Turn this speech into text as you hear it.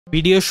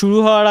Video শুরু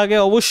হওয়ার আগে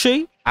অবশ্যই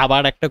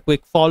আবার একটা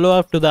quick follow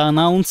up to the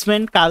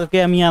announcement. কালকে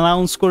আমি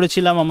অ্যানাউন্স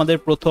করেছিলাম আমাদের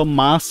প্রথম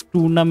মাস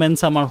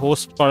টুর্নামেন্টস আমার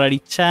হোস্ট করার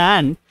ইচ্ছা,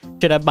 অ্যান্ড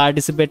সেটা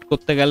পার্টিসিপেট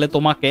করতে গেলে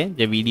তোমাকে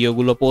যে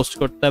ভিডিওগুলো পোস্ট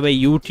করতে হবে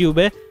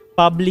ইউটিউবে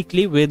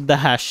publicly with the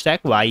hashtag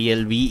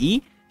YLVE।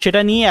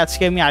 সেটা নিয়ে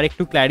আজকে আমি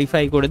আরেকটু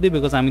ক্ল্যারিফাই করে দিই,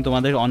 বিকজ আমি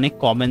তোমাদের অনেক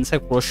কমেন্টসে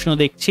প্রশ্ন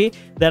দেখছি।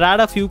 দের আর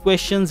a few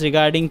questions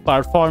regarding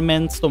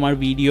performance. তোমার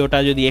ভিডিওটা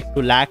যদি একটু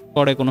ল্যাগ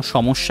করে কোনো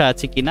সমস্যা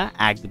আছে কিনা?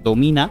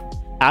 একদমই না।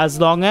 অ্যাজ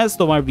লং অ্যাজ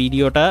তোমার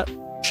ভিডিওটা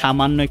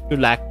সামান্য একটু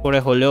ল্যাগ করে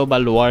হলেও বা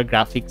লোয়ার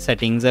গ্রাফিক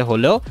সেটিংসে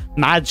হলেও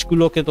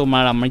ম্যাচগুলোকে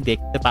তোমার আমি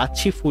দেখতে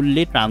পাচ্ছি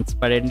ফুললি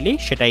ট্রান্সপারেন্টলি,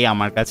 সেটাই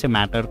আমার কাছে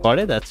ম্যাটার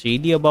করে। That's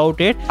really about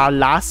it. R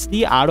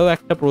lastly আরও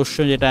একটা প্রশ্ন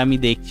যেটা আমি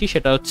দেখছি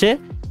সেটা হচ্ছে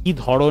কি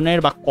ধরনের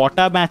বা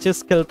কটা ম্যাচেস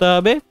খেলতে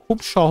হবে। খুব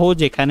সহজ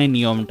এখানে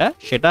নিয়মটা,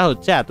 সেটা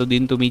হচ্ছে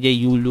এতদিন তুমি যে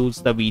you loose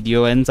the video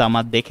ends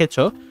আমার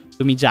দেখেছো,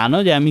 তুমি জানো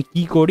যে আমি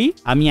কি করি।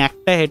 আমি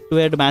একটা হেড টু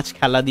হেড ম্যাচ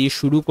খেলা দিয়ে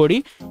শুরু করি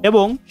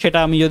এবং সেটা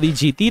আমি যদি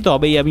জিতি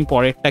তবেই আমি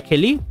পরেরটা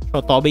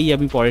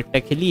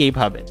খেলি,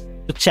 এইভাবে।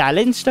 তো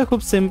চ্যালেঞ্জটা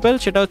খুব সিম্পল,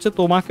 সেটা হচ্ছে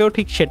তোমাকেও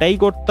ঠিক সেটাই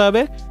করতে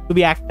হবে।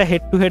 তুমি একটা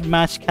হেড টু হেড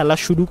ম্যাচ খেলা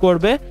শুরু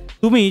করবে,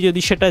 তুমি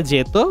যদি সেটা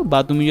জেতো বা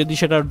তুমি যদি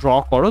সেটা ড্র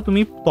করো,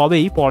 তুমি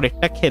তবেই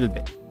পরেরটা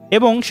খেলবে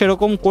এবং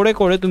সেরকম করে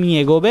করে তুমি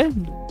এগোবে।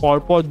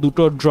 পরপর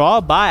দুটো ড্র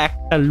বা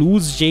একটা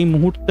লুজ যেই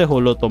মুহূর্তে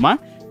হলো তোমার,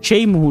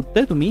 সেই মুহূর্তে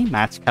তুমি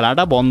ম্যাচ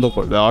খেলাটা বন্ধ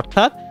করবে।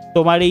 অর্থাৎ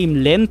তোমার এই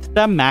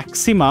লেন্থটা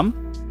ম্যাক্সিমাম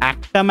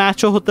একটা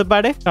ম্যাচও হতে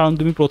পারে, কারণ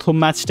তুমি প্রথম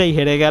ম্যাচটাই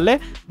হেরে গেলে,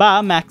 বা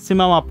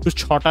maximum up to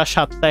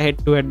 6টা-7টা head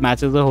to head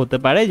ম্যাচেসও হতে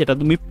পারে, যেটা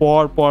তুমি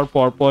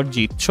পর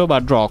জিতছো বা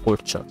ড্র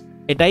করছো।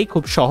 এটাই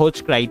খুব সহজ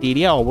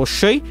ক্রাইটেরিয়া।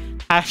 অবশ্যই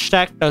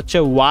হ্যাশট্যাগটা হচ্ছে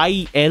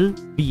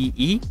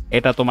YLVE,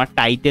 এটা তোমার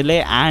টাইটেলে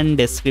অ্যান্ড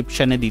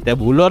ডেসক্রিপশনে দিতে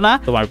ভুলো না।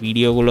 তোমার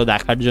ভিডিওগুলো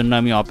দেখার জন্য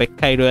আমি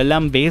অপেক্ষায়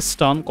রইলাম। বেসড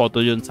অন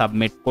কতজন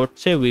সাবমিট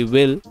করছে, we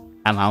will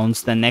announce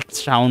the next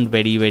round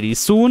very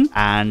soon,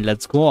 and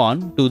let's go on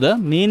to the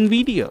main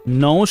video.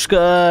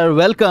 Namaskar,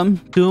 welcome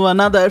to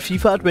another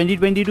FIFA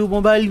 2022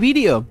 mobile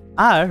video,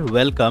 or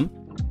welcome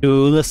to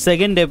the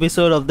second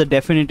episode of the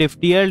definitive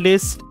tier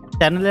list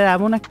চ্যানেলের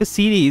এমন একটা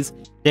series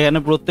যেখানে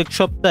প্রত্যেক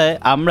সপ্তাহে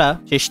আমরা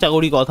চেষ্টা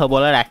করি কথা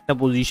বলার একটা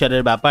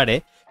পজিশনের ব্যাপারে,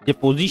 যে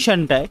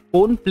পজিশনটায়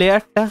কোন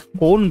প্লেয়ারটা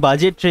কোন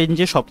বাজেট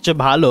রেঞ্জে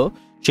সবচেয়ে ভালো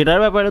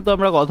সেটার ব্যাপারে তো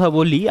আমরা কথা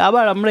বলি।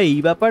 আবার আমরা এই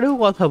ব্যাপারেও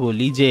কথা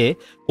বলি যে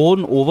কোন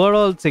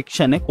ওভারঅল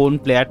সেকশনে কোন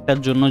প্লেয়ারটার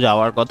জন্য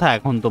যাওয়ার কথা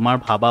এখন তোমার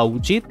ভাবা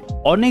উচিত।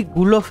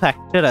 অনেকগুলো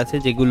ফ্যাক্টর আছে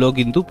যেগুলো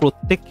কিন্তু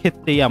প্রত্যেক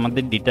ক্ষেত্রেই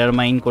আমাদের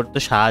ডিটারমাইন করতে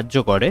সাহায্য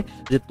করে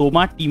যে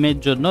তোমার টিমের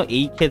জন্য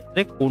এই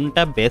ক্ষেত্রে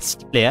কোনটা বেস্ট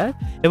প্লেয়ার,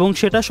 এবং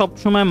সেটা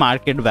সবসময়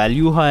মার্কেট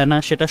ভ্যালু হয় না,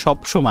 সেটা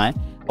সবসময়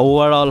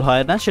ওভারঅল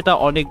হয় না, সেটা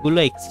অনেকগুলো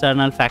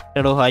এক্সটার্নাল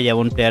ফ্যাক্টরও হয়,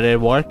 যেমন প্লেয়ারের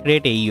ওয়ার্ক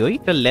রেট।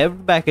 এটা লেফট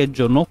ব্যাকের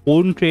জন্য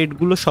কোন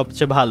ট্রেডগুলো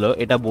সবচেয়ে ভালো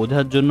এটা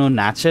বোঝার জন্য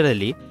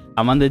ন্যাচারালি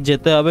আমাদের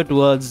যেতে হবে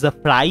towards the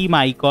prime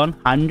icon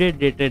 100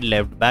 rated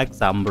left back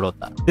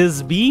জাম্ব্রোতা। This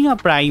being a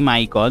prime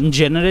icon,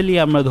 generally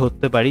আমরা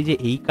ধরতে পারি যে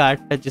এই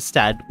কার্ডটা যে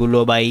স্ট্যাটগুলো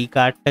বা এই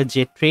কার্ডটা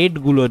যে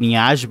ট্রেডগুলো নিয়ে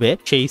আসবে,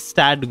 সেই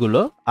স্ট্যাটগুলো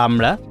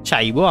আমরা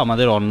চাইবো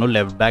আমাদের অন্য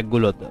left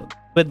ব্যাকগুলোতেও।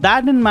 With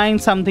that in mind,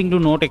 something to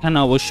note এখানে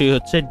অবশ্যই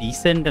হচ্ছে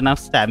ডিসেন্ট এনাফ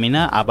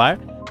স্ট্যামিনা। আবার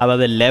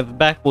আমাদের লেফট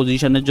ব্যাক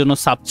পজিশনের জন্য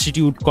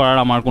সাবস্টিটিউট করার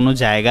আমার কোনো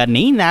জায়গা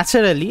নেই।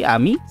 ন্যাচারালি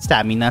আমি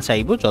স্ট্যামিনা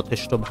চাইবো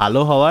যথেষ্ট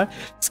ভালো হওয়ার।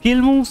 Skill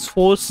moves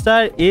 4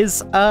 star is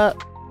a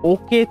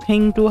okay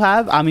thing to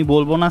have. আমি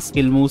বলবো না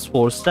skill moves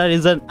 4 star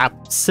is an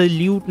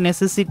absolute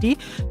necessity.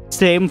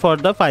 Same for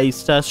the 5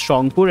 star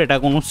স্ট্রংপুর। এটা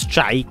কোনো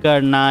স্ট্রাইকার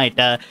না,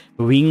 এটা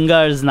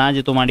উইঙ্গার্স না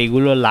যে তোমার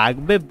এগুলো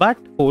লাগবে, but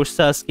 4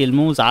 star skill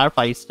moves R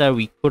 5 star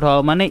week foot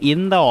হওয়া মানে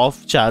ইন দ্য অফ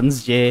চান্স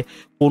যে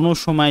কোনো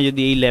সময়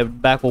যদি এই লেফট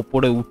ব্যাক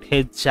ওপরে উঠে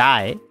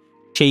যায়,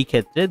 সেই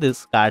ক্ষেত্রে this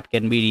card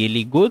can be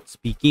really good.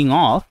 Speaking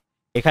of,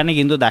 এখানে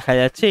কিন্তু দেখা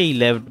যাচ্ছে এই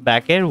লেফট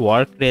ব্যাকের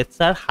work rates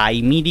R high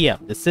medium.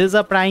 This is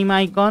a prime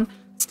icon,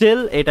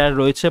 still এটার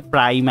রয়েছে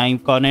প্রাইম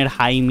আইকনের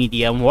হাই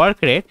মিডিয়াম ওয়ার্ক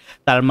রেট।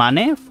 তার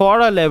মানে for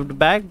a left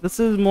back this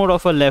is more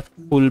of a left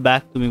full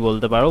back, তুমি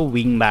বলতে পারো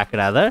উইং ব্যাক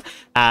রাদার।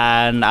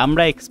 অ্যান্ড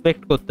আমরা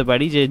expect করতে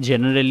পারি যে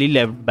জেনারেলি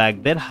লেফট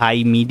ব্যাকদের হাই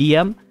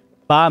মিডিয়াম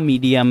বা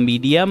মিডিয়াম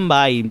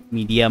বা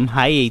মিডিয়াম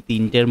হাই, এই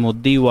তিনটের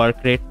মধ্যেই ওয়ার্ক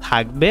রেট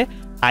থাকবে।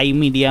 হাই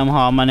মিডিয়াম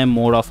হওয়া মানে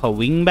more of a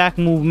wing back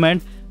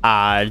movement,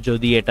 আর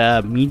যদি এটা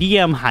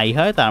মিডিয়াম হাই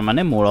হয় তার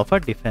মানে more of a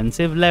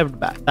defensive left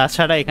back.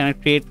 তাছাড়া এখানে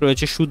ট্রেড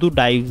রয়েছে শুধু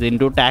ডাইভস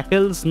into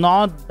ট্যাকলস,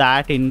 not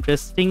that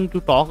interesting to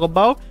talk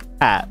about.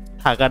 হ্যাঁ,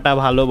 থাকাটা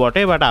ভালো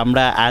বটে, বাট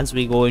আমরা as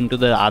we go into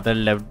the other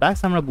left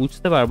backs আমরা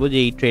বুঝতে পারবো যে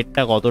এই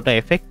ট্রেডটা কতটা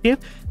এফেক্টিভ।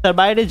 তার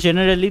বাইরে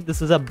generally this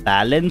is a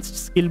balanced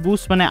skill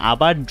boost, মানে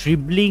আবার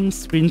ড্রিবলিং,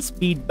 স্প্রিন্ট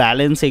স্পিড,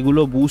 ব্যালেন্স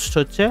এগুলো বুস্ট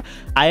হচ্ছে।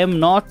 I am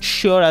not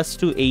sure as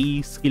to এই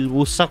স্কিল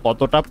বুস্টটা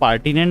কতটা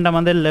পার্টিনেন্ট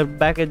আমাদের লেফট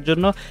ব্যাকের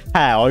জন্য।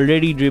 হ্যাঁ,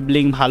 অলরেডি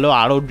ড্রিবলিং ভালো,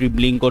 আরও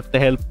ড্রিবলিং করতে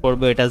হেল্প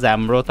করবে এটা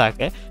জ্যাম্ব্রো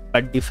থাকে,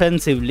 but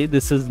defensively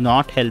this is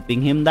not helping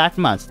him that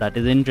much. That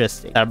is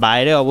interesting. তার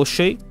বাইরে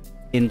অবশ্যই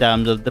in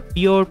terms of the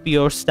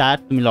pure stat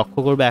তুমি লক্ষ্য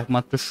করবে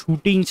একমাত্র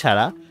শুটিং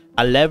ছাড়া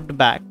আর left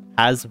back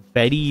has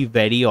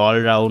very all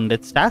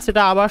rounded stats।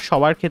 এটা আবার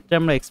সবার ক্ষেত্রে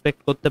আমরা এক্সপেক্ট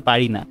করতে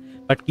পারি না,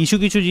 বাট কিছু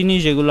কিছু জিনিস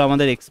যেগুলো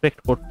আমাদের এক্সপেক্ট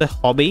করতে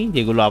হবেই,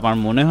 যেগুলো আমার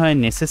মনে হয়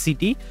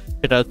নেসেসিটি,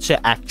 সেটা হচ্ছে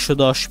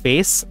 110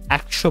 পেস,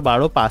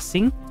 112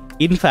 পাসিং,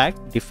 ইনফ্যাক্ট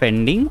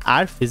ডিফেন্ডিং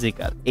আর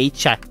ফিজিক্যাল, এই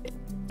চারটে।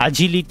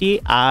 Agility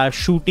R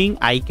shooting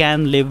I can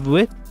live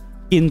with,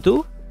 কিন্তু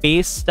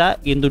পেসটা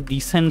কিন্তু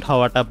ডিসেন্ট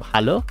হওয়াটা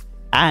ভালো,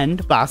 অ্যান্ড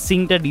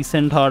পাসিংটা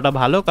ডিসেন্ট হওয়াটা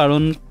ভালো,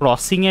 কারণ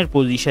ক্রসিংয়ের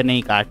পজিশনে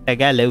এই কার্ডটা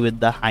গেলে with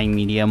the high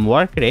medium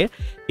work rate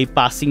এই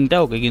পাসিংটা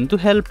ওকে কিন্তু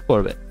হেল্প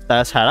করবে।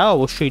 তাছাড়া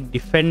অবশ্যই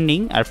ডিফেন্ডিং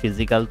আর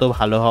ফিজিক্যাল তো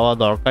ভালো হওয়া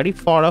দরকারই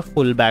for a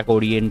full back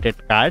oriented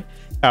card,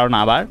 কারণ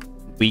আবার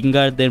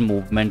উইঙ্গারদের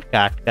মুভমেন্টকে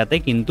আটকাতে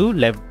কিন্তু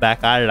লেফট ব্যাক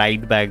আর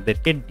রাইট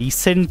ব্যাকদেরকে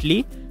ডিসেন্টলি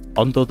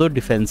অন্তত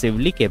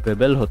ডিফেন্সিভলি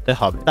ক্যাপেবল হতে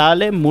হবে।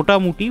 তাহলে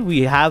মোটামুটি we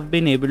have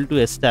been able to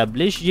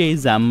establish যে এই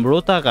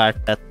জাম্ব্রোতা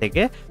কার্ডটার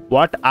থেকে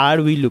what are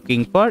we looking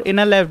for in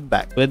a left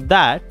back. With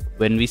that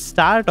when we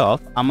start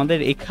off, আমাদের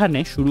এখানে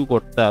শুরু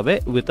করতে হবে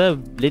with a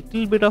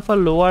little bit of a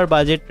lower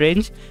budget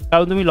range,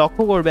 কারণ তুমি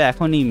লক্ষ্য করবে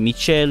এখনই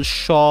মিচেল,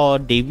 শ,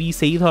 ডেভিস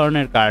এই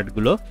ধরনের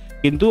কার্ডগুলো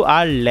কিন্তু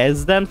আর less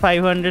than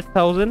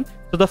 500,000.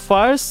 So the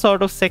first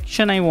sort of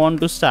section I want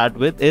to start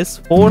with is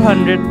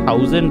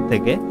 400,000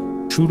 থেকে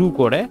শুরু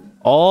করে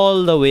all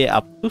the way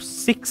up to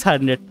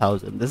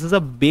 600,000. This is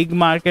a big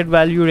market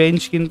value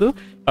range কিন্তু,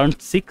 কারণ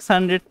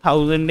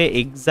 600,000 এ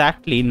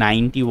exactly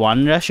 91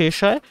 রা শেষ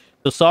হয়।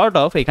 তো সর্ট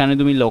অফ এখানে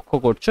তুমি লক্ষ্য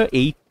করছো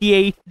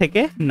 88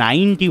 থেকে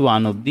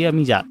 91 অব্দি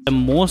আমি যাচ্ছি।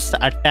 মোস্ট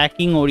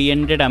অ্যাটাকিং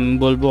ওরিয়েন্টেড আমি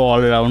বলবো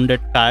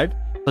অলরাউন্ডেড কার্ড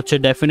হচ্ছে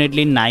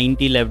definitely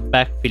 90 left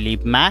back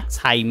Philip max,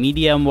 high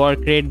medium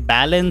work rate,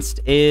 balanced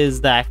is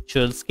the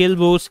actual skill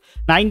boost,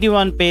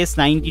 91 pace,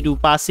 92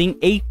 passing,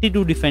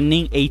 82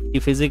 defending, 80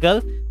 physical.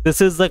 This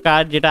is the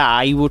card যেটা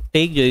আই উড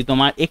টেক যদি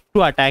তোমার একটু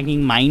অ্যাটাকিং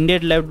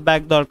মাইন্ডেড লেফট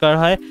ব্যাক দরকার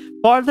হয়।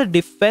 For the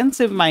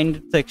defensive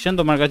minded section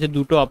তোমার কাছে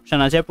দুটো option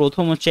আছে।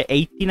 প্রথম হচ্ছে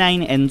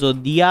 89 এনজো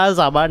দিয়াজ,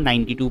 আবার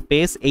 92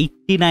 pace,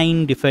 89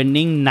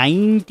 defending,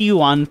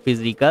 91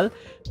 physical.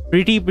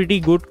 pretty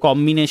good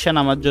combination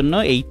আমার জন্য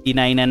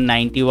 89 and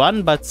 91,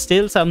 but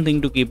still something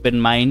to keep in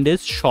mind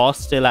is Shaw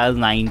still has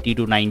 90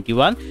 to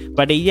 91,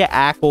 but এই যে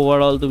এক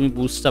ওভারঅল তুমি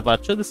বুঝতে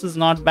পারছো this is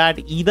not bad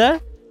either.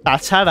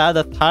 তাছাড়া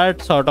the third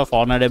sort of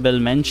honorable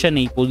mention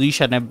এই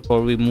পজিশনে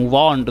before we move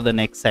on to the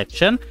next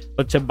section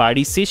হচ্ছে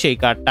বারিসি, সেই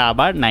কার্ডটা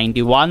আবার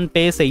 91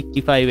 pace,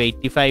 85,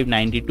 85,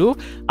 92,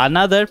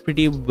 another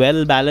pretty well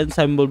balanced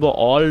আমি বলবো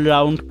all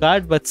round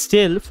card, but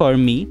still for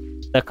me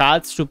the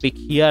cards to pick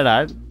here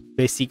are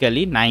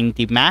basically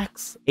 90 max,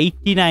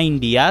 89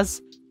 Diaz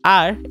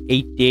আর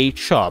 88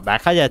 শ।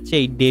 দেখা যাচ্ছে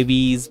এই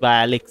ডেভিস বা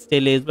অ্যালেক্স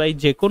টেলেস বা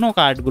যে কোনো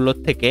কার্ডগুলোর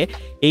থেকে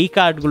এই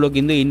কার্ডগুলো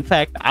কিন্তু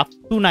in fact up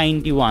to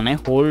 91 A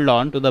hold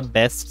on to the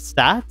best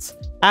stats.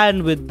 And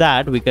with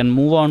that we can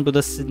move on to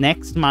the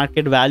next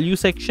market value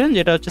section,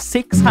 যেটা হচ্ছে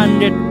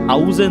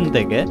 600,000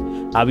 থেকে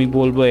আমি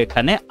বলবো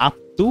এখানে আপ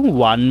টু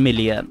 1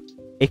 মিলিয়ন।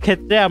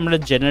 এক্ষেত্রে আমরা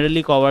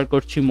জেনারেলি কভার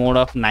করছি more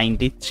of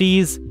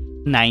 93s,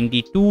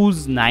 92s,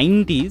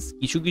 90s,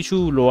 কিছু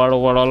লোয়ার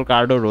ওভারঅল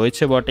কার্ডও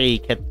রয়েছে বটে এই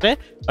ক্ষেত্রে,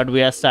 but we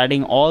are starting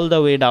all the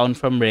way down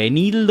from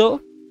রেনিলদো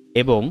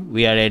এবং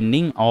we are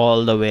ending all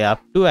the way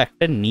up to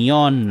একটা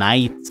নিয়ন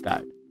নাইটস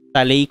কার্ড।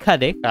 তাহলে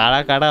এইখানে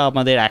কারা কারা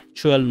আমাদের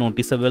অ্যাকচুয়াল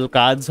নোটিসেবল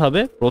কার্ডস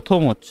হবে? প্রথম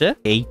হচ্ছে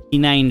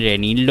 89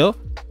 রেনিলদো।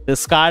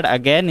 This card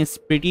again is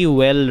pretty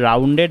well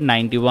rounded,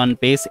 91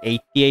 pace,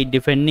 88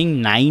 defending,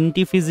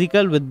 90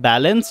 physical with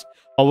balance।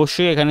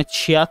 অবশ্যই এখানে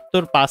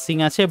 76 পাসিং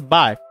আছে,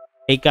 বাট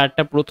এই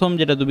কার্ডটা প্রথম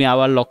যেটা তুমি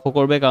আবার লক্ষ্য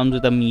করবে, কারণ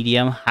যেটা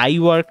মিডিয়াম হাই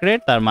ওয়ার্ক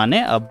রেট, তার মানে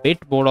a bit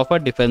more of a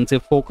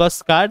defensive focus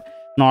card,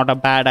 not a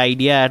bad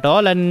idea at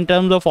all. And in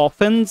terms of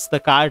offense,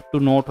 the card to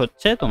note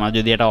হচ্ছে তোমার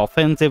যদি একটা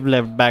offensive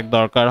left back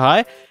দরকার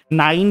হয়,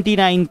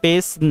 99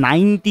 pace,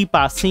 90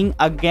 passing,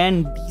 again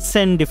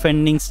decent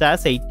defending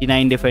stats,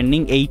 89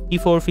 defending,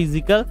 84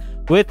 physical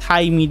with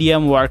high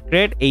medium work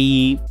rate. এই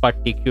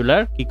particular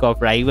Kickoff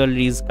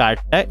Rivalries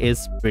কার্ডটা is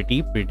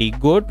pretty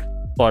good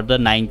for the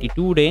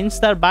 92 range.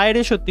 তার বাইরে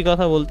সত্যি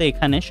কথা বলতে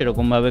এখানে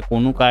সেরকম ভাবে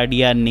কোনো কার্ডই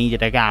আর নেই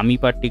যেটাকে আমি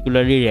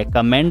পার্টিকুলারলি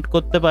রেকমেন্ড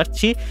করতে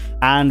পারছি।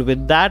 অ্যান্ড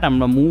উইথ দ্যাট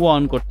আমরা মুভ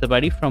অন করতে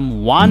পারি from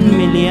 1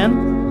 million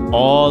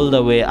all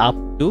the way up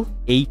to,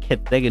 এই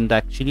ক্ষেত্রে কিন্তু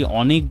অ্যাকচুয়ালি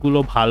অনেকগুলো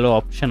ভালো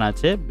অপশন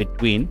আছে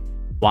বিটুইন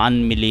 1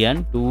 মিলিয়ন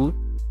টু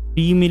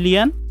 3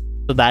 মিলিয়ন।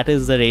 তো that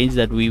is the range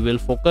that we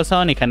will focus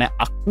on. এখানে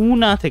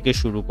আকুনা থেকে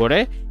শুরু করে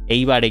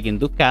এইবারে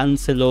কিন্তু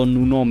ক্যান্সেলো,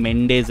 নুনো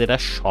মেন্ডেজ এরা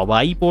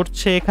সবাই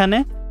পড়ছে এখানে।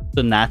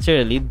 So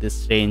naturally this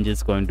range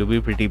is going to be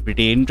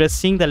pretty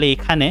interesting. তাহলে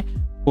এখানে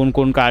কোন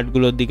কোন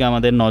কার্ডগুলোর দিকে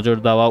আমাদের নজর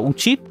দেওয়া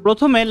উচিত?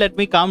 প্রথমে let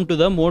me come to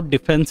the more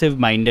defensive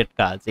minded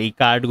cards. এই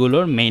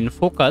কার্ডগুলোর main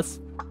focus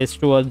is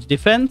towards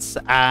defense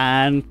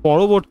and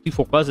পরবর্তী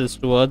focus is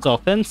towards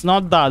offense,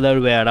 not the other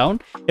way around.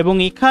 এবং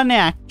এখানে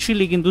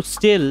অ্যাকচুয়ালি কিন্তু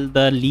still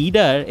the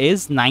leader is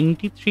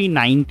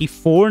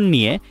 93-94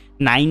 নিয়ে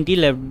 90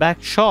 লেফট ব্যাক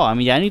শ।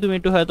 আমি জানি তুমি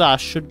একটু হয়তো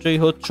আশ্চর্যই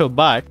হচ্ছ,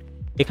 বাট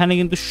এখানে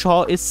কিন্তু শ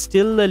ইজ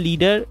স্টিল দ্য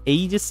লিডার।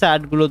 এই যে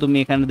স্ট্যাটগুলো তুমি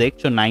এখানে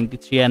দেখছো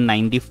 93 আর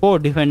 94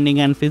 ডিফেন্ডিং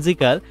অ্যান্ড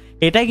ফিজিক্যাল,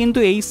 এটা কিন্তু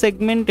এই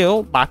সেগমেন্টেও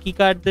বাকি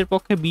কার্ডদের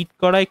পক্ষে বিট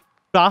করা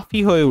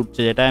টাফই হয়ে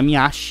উঠছে, যেটা আমি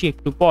আসছি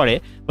একটু পরে।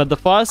 But the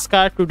first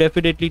card to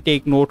definitely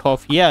take note of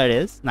here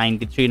is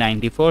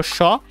 93-94 শ।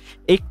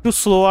 একটু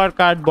স্লোয়ার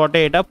কার্ড বটে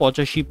এটা,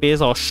 85 pace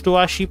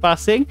 88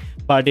 passing,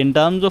 but in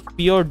terms of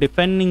pure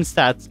defending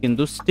stats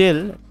কিন্তু still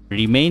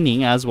remaining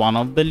as one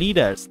of the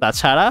leaders.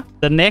 তাছাড়া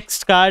the next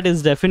card is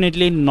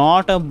definitely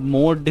not a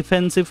more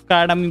defensive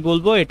card আমি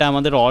বলবো, এটা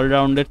আমাদের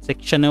অলরাউন্ডেড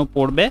সেকশনেও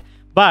পড়বে।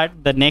 But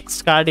the next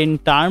card in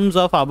terms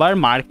of আবার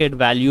market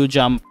value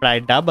jump প্রায়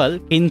double,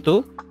 কিন্তু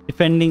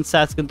ডিফেন্ডিং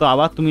স্ট্যাটস কিন্তু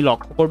আবার তুমি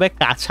লক্ষ্য করবে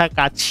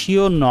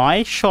কাছাকাছিও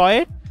নয়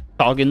শয়ের।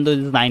 তাও কিন্তু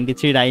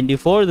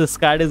 93-94, this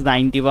card is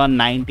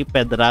 91-90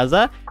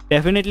 Pedraza,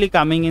 definitely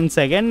coming in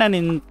second, and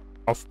in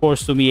of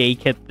course তুমি এই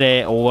ক্ষেত্রে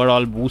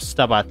ওভারঅল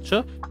বুস্টটা পাচ্ছ।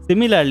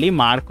 Similarly,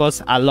 Marcos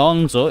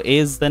Alonso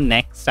is the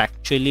next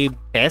actually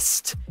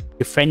best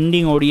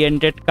defending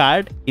oriented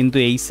card কিন্তু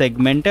এই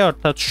সেগমেন্টে,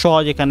 অর্থাৎ শ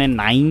যেখানে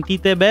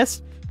 90-তে বেস্ট,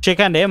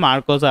 সেখানে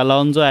Marcos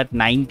Alonso at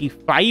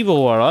 95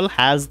 overall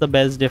has the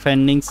best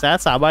defending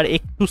stats. আবার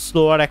একটু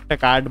স্লোয়ার একটা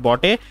কার্ড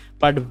বটে,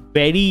 but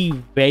very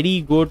very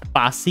good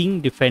passing,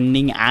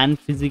 defending and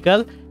physical.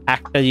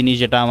 একটা জিনিস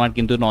যেটা আমার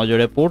কিন্তু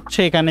নজরে পড়ছে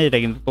এখানে, যেটা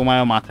কিন্তু তোমার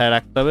মাথায়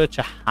রাখতে হবে,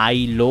 হচ্ছে হাই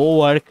লো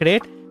ওয়ার্ক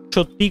রেট।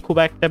 সত্যি খুব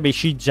একটা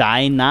বেশি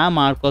যায় না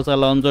Marcos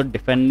আলোনসোর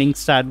defending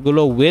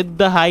স্ট্যাটগুলো with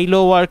the high low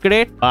work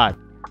rate, but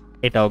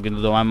এটাও কিন্তু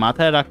তোমার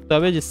মাথায় রাখতে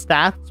হবে যে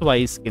স্ট্যাটস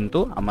ওয়াইজ কিন্তু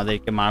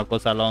আমাদেরকে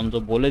মার্কোস আলোনসো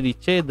বলে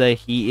দিচ্ছে the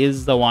he is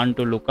the one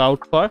to look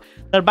out for.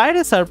 তার বাইরে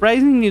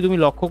সারপ্রাইজিংলি তুমি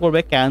লক্ষ্য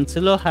করবে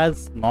Cancelo has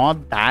not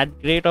that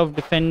great of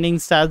defending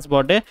stats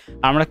বটে।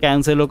 আমরা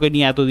ক্যান্সেলোকে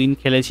নিয়ে এতদিন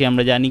খেলেছি,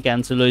 আমরা জানি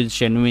Cancelo is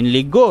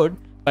genuinely good,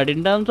 but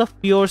in terms of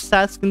pure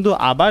stats কিন্তু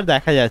আবার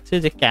দেখা যাচ্ছে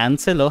যে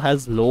Cancelo has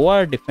lower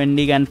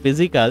defending and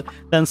physical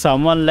than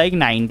someone like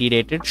 90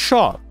 rated শ,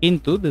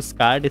 কিন্তু this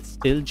card is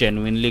still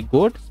genuinely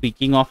good.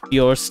 Speaking of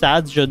pure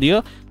stats, যদিও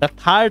the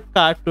third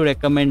card to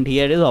recommend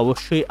here is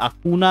অবশ্যই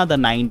Acuña the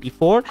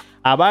 94,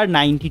 আবার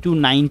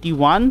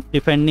 92-91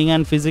 defending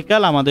and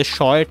physical, আমাদের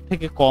শয়ের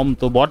থেকে কম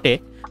তো বটে,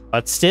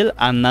 but still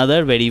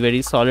another very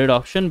very solid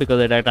option because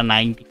এটা একটা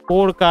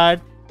 94 card.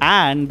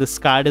 And this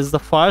card is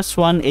the first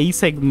one এই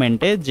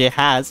সেগমেন্টে যে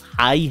has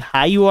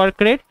high work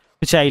rate,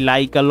 which I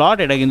like a lot.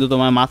 এটা কিন্তু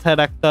তোমার মাথায়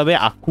রাখতে হবে,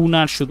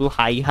 আকুনার শুধু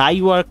হাই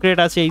ওয়ার্ক রেট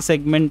আছে এই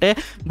সেগমেন্টে,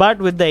 but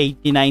with the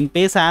 89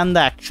 pace and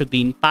the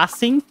 103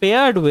 passing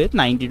paired with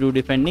 92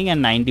 defending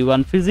and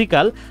 91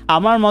 physical,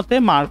 আমার মতে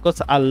মার্কোস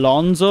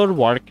আলোনসোর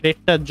ওয়ার্ক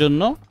রেটটার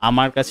জন্য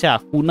আমার কাছে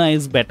Acuña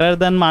is better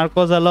than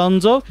Marcos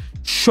Alonso.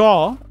 Shaw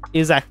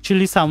is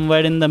actually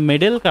somewhere in the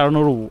middle, কারণ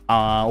ওর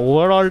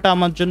ওভারঅলটা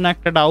আমার জন্য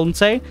একটা ডাউন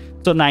সাইড।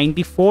 তো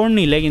 94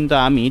 নিলে কিন্তু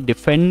আমি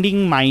ডিফেন্ডিং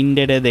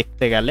মাইন্ডেডে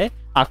দেখতে গেলে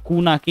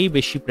আকুনাকেই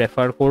বেশি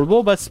প্রেফার করবো।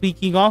 বা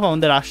স্পিকিং অফ,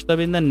 আমাদের আসতে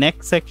হবে in the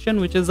next section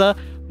which is a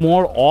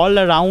more all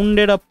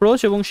rounded approach,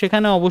 এবং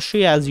সেখানে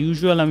অবশ্যই অ্যাজ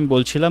ইউজুয়াল আমি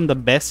বলছিলাম the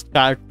best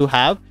card to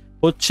have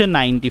হচ্ছে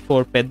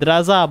 94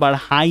 পেদ্রাজা, আবার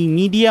হাই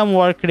মিডিয়াম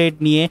ওয়ার্ক রেট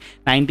নিয়ে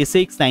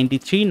 96,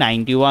 93,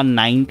 91,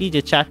 90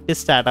 যে চারটে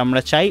স্ট্যাট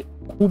আমরা চাই,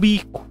 খুবই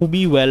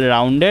খুবই ওয়েল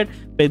রাউন্ডেড।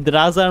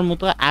 পেদ্রাজার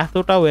মতো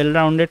এতটা ওয়েল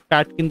রাউন্ডেড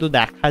কার্ড কিন্তু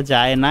দেখা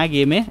যায় না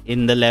গেমে ইন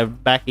দ্য লেফট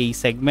ব্যাক এই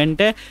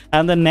সেগমেন্টে।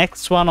 অ্যান্ড দ্য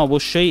নেক্সট ওয়ান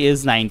অবশ্যই ইজ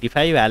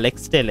 95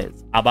 অ্যালেক্স টেলেস।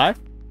 আবার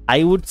I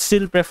would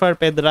still prefer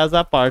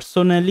পেদ্রাজা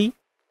personally,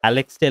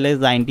 Alex Telles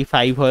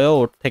 95 হয়েও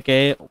ওর থেকে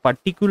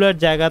পার্টিকুলার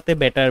জায়গাতে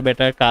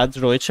বেটার কাজ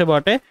রয়েছে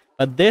বটে,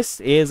 but this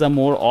is a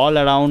more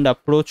all-around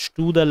approach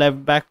to the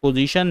left-back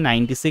position.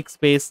 96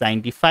 pace,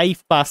 95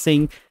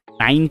 passing,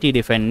 90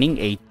 defending,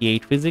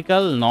 88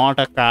 physical. Not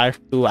a card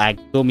to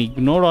একদম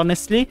ignore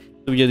honestly.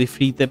 তুমি যদি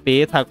ফ্রিতে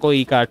পেয়ে থাকো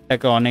এই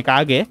কার্ডটাকে অনেক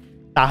আগে,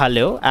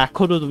 তাহলেও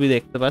এখনও তুমি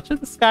দেখতে পাচ্ছ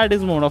this card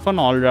is more of an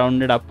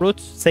all-rounded approach.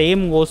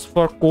 Same goes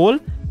for Cole.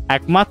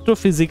 একমাত্র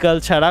ফিজিক্যাল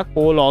ছাড়া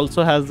কোল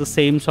also has the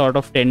same sort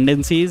of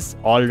টেন্ডেন্সিজ,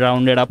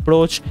 all-rounded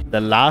approach.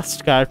 The last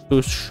card to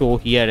show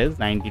here is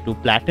 92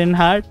 Platin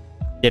Heart,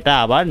 যেটা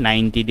আবার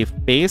 90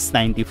 pace,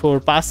 94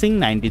 passing,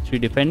 93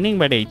 defending,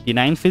 but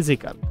 89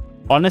 physical.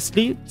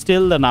 Honestly,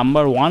 still the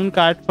number one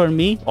card for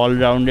me,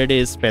 all-rounded,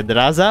 is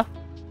Pedraza.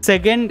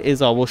 Second is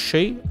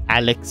অবশ্যই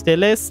Alex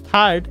Telles.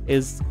 Third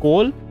is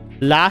Cole.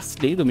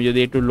 Lastly, তুমি যদি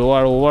একটু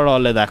lower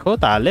ওভারঅলে দেখো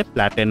তাহলে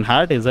প্ল্যাটিন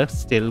heart is a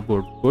still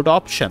good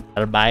option.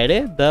 আর বাইরে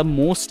the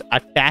most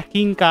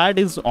attacking card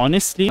is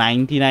honestly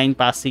 99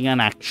 passing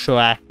and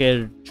 101-এর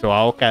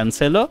Joao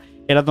Cancelo.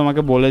 এটা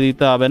তোমাকে বলে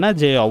দিতে হবে না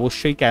যে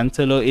অবশ্যই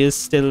Cancelo is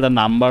still the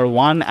number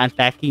one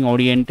attacking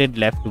oriented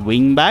left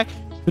wing back.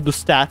 শুধু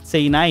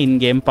স্ট্যাটসেই না, in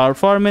game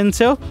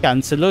পারফরমেন্সেও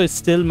Cancelo is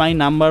still my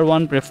number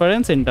one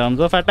preference in terms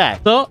of attack.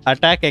 তো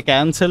অ্যাটাকে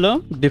ক্যান্সেলো,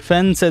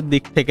 ডিফেন্সের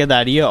দিক থেকে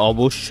দাঁড়িয়ে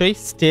অবশ্যই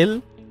still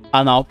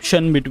an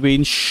option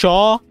between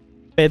Shaw,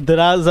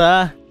 Pedraza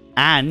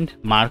and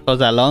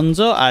Marcos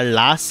Alonso. And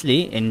lastly,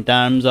 in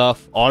terms of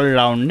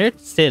all-rounded,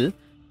 still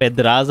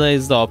Pedraza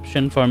is the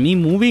option for me.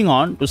 Moving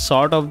on to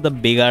sort of the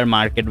bigger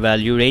market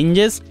value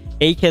ranges,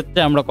 এই ক্ষেত্রে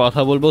আমরা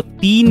কথা বলবো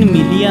 3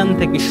 million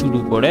থেকে শুরু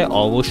করে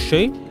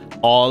অবশ্যই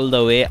all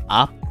the way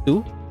up to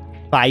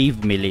 5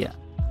 million,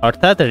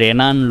 অর্থাৎ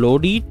রেনান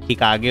লোডি ঠিক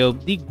আগে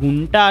অবধি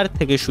গুন্টার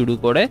থেকে শুরু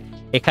করে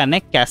এখানে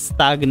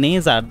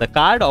ক্যাস্তাগনেজ আর দ্য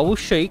কার্ড।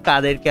 অবশ্যই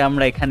কাদেরকে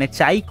আমরা এখানে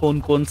চাই কোন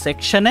কোন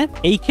সেকশনে।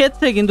 এই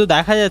ক্ষেত্রে কিন্তু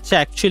দেখা যাচ্ছে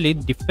actually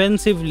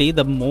defensively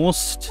the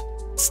most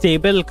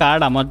stable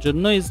card আমার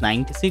জন্য is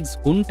 96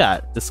 Gunter.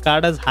 This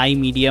card has high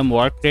medium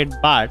work rate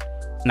but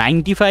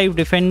 95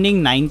 defending,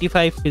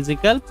 95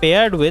 physical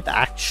paired with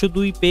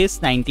 102 pace,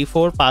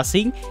 94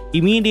 passing.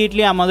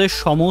 Immediately আমাদের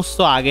সমস্ত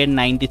আগের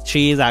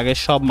 93s আগের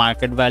সব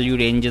মার্কেট ভ্যালু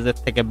রেঞ্জেস এর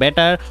থেকে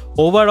বেটার।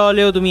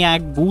 ওভারঅলেও তুমি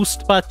এক বুস্ট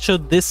পাচ্ছ।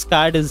 This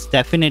card is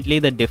definitely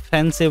the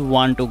defensive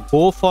one to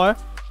go for.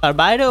 আর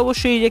বাইরে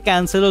অবশ্যই যে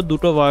ক্যান্সেলও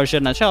দুটো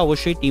ভার্সন আছে।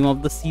 অবশ্যই টিম অফ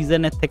দ্য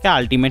সিজনের থেকে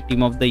ultimate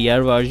team of the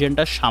year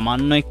ভার্সনটা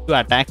সামান্য একটু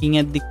অ্যাটাকিং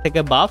এর দিক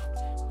থেকে বাফ,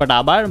 বাট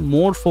আবার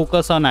মোর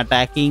focus on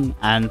attacking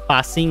and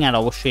passing আর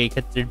অবশ্যই এই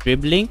ক্ষেত্রে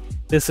dribbling.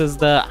 This is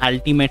the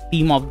ultimate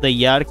team of the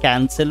year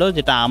ক্যান্সেলও,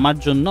 যেটা আমার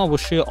জন্য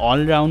অবশ্যই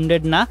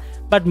অলরাউন্ডেড না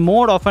but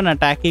more of an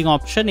attacking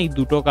option. এই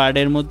দুটো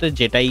কার্ডের মধ্যে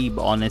যেটাই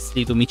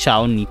অনেস্টলি তুমি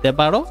চাও নিতে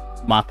পারো।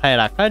 মাথায়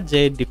রাখার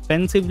যে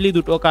ডিফেন্সিভলি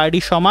দুটো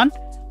কার্ডই সমান,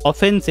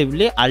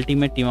 offensively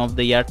ultimate team of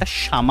the ইয়ারটা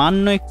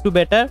সামান্য একটু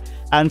বেটার।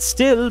 অ্যান্ড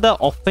স্টিল দ্য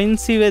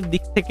অফেন্সিভের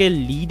দিক থেকে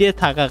লিডে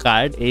থাকা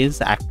card is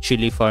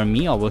actually for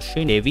me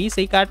অবশ্যই ডেভিস।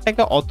 এই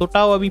কার্ডটাকে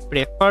অতটাও আমি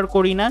প্রেফার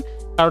করি না,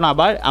 কারণ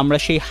আবার আমরা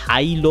সেই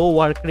হাই লো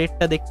ওয়ার্ক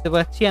রেটটা দেখতে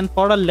পাচ্ছি। And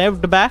for a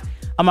left back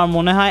আমার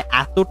মনে হয়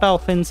এতটা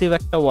অফেন্সিভ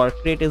একটা work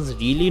rate is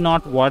really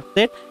not worth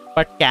it.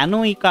 But কেন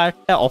এই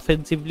কার্ডটা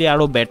অফেন্সিভলি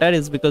আরো বেটার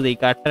ইজ বিকজ এই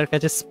কার্ডটার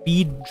কাছে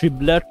স্পিড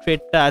ড্রিবলার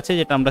ট্রেডটা আছে,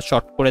 যেটা আমরা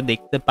শর্ট করে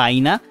দেখতে পাই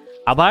না।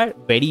 আবার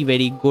very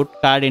very good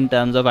card in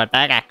terms of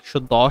attack,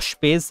 110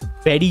 pace,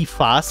 very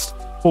fast,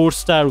 4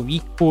 star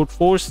week foot,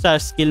 4 star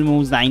skill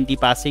moves, 90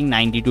 passing,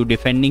 92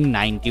 defending,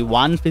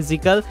 91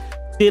 physical,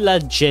 still a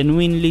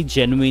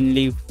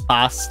genuinely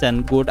fast and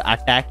good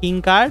attacking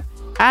card.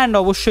 And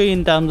অবশ্যই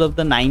in terms of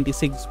the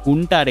 96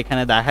 গুণটার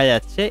এখানে দেখা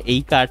যাচ্ছে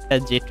এই কার্ডটার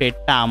যে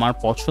ট্রেডটা আমার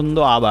পছন্দ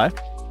আবার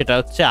সেটা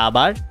হচ্ছে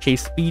আবার সেই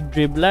speed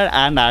dribbler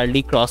and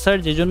early crosser.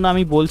 যে জন্য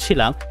আমি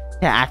বলছিলাম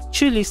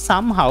অ্যাকচুয়ালি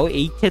সামহাও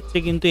এই ক্ষেত্রে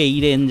কিন্তু এই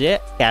রেঞ্জে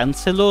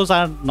ক্যান্সেলোস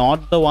আর নট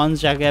দ্য ওয়ান্স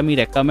যাকে আমি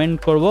রেকমেন্ড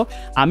করব।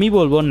 আমি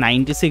বলবো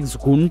 96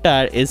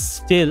 Gunter is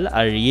still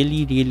a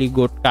really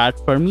good card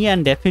for me.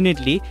 And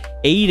definitely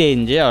এই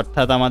রেঞ্জে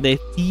অর্থাৎ আমাদের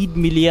 3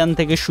 মিলিয়ন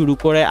থেকে শুরু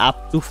করে up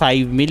to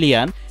 5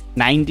 million,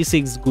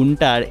 96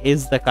 Gunter is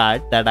the card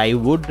that I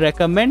would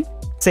recommend.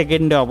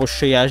 সেকেন্ডে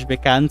অবশ্যই আসবে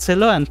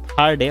ক্যান্সেলো অ্যান্ড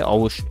থার্ডে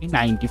অবশ্যই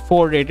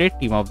 94 rated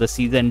team of the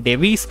season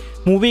Davies.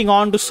 Moving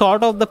on two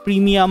sort of the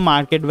premium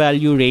market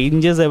value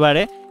ranges.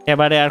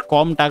 এবারে আর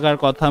কম টাকার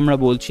কথা আমরা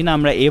বলছি না,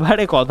 আমরা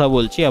এবারে কথা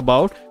বলছি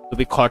অ্যাবাউট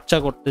তুমি খরচা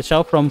করতে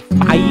চাও from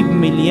 5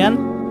 million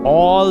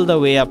all the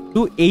way up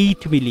to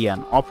 8 million.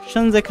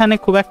 Options এখানে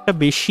খুব একটা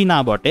বেশি না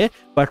বটে,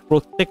 বাট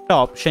প্রত্যেকটা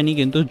অপশনই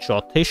কিন্তু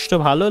যথেষ্ট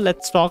ভালো।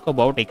 লেটস টক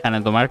অ্যাবাউট এখানে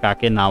তোমার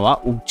কাকে নেওয়া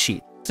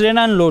উচিত।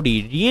 Renan Lodi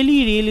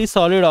really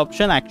solid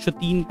option,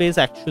 103 pace,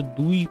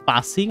 102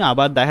 passing,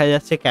 আবার দেখা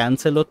যাচ্ছে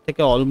ক্যান্সেলোর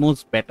থেকে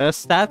almost better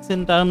stats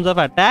in terms of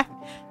attack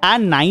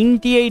and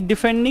 98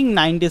 defending,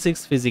 96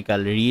 physical.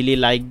 Really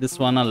like this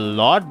one a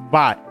lot,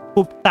 but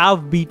খুব টাফ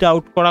বিট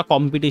আউট করা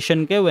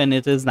কম্পিটিশনকে when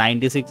it is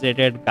 96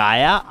 rated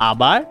Gaya.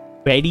 আবার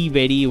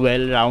very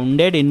well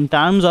rounded in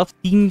terms of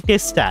তিনটে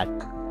stat,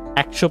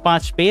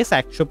 105 pace,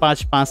 105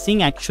 passing,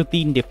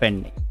 103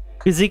 defending.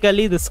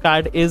 Physically, this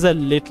card is a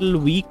little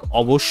weak,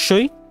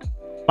 অবশ্যই,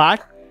 but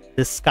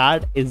this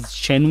card is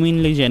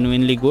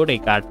genuinely good.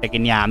 এই কার্ডটাকে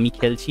নিয়ে আমি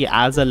খেলছি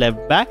as a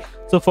left back,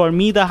 so for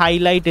me the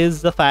highlight is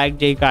the fact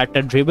যে এই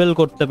কার্ডটা dribble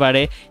করতে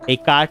পারে, এই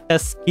কার্ডটা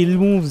স্কিল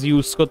মুভস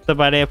ইউজ করতে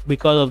পারে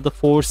because of the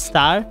 4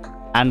 star,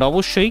 and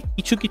অবশ্যই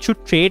কিছু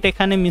ট্রেট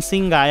এখানে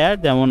মিসিং গায়ার,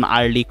 যেমন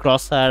আর্লি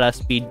ক্রসার আর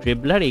স্পিড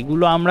ড্রিবলার,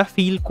 এগুলো আমরা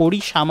ফিল করি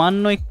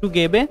সামান্য একটু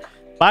গেবে।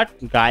 But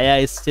Gaia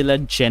is still a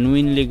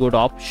genuinely good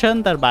option.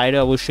 তার বাইরে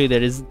অবশ্যই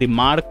there is the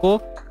Marco,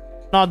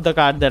 not the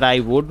card that I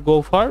would go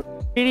for.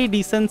 Pretty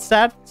decent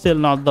stat, still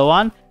not the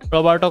one.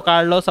 Roberto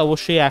Carlos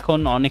অবশ্যই এখন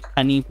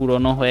অনেকখানি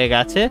পুরনো হয়ে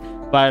গেছে,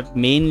 বাট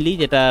মেইনলি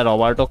যেটা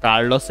রবার্টো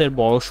কার্লোসের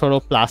বড়সড়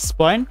প্লাস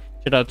পয়েন্ট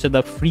সেটা হচ্ছে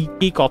the free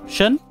kick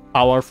option,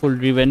 powerful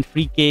driven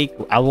free kick,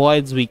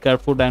 avoids weaker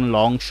foot and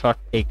long shot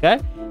টেকার।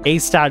 এই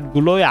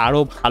স্টার্টগুলোই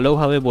আরও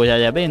ভালোভাবে বোঝা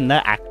যাবে in the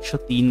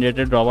 103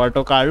 rated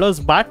Roberto Carlos,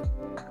 but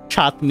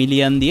 7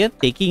 million দিয়ে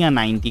টেকিং আ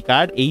 90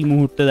 কার্ড এই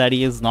মুহূর্তে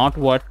দাঁড়িয়ে is not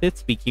worth it.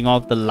 Speaking of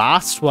the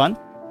last one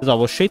is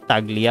অবশ্যই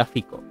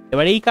তাগলিয়াফিকো।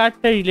 এবার এই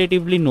কার্ডটা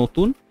রিলেটিভলি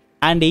নতুন,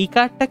 অ্যান্ড এই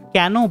কার্ডটা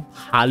কেন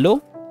ভালো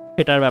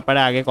সেটার ব্যাপারে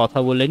আগে কথা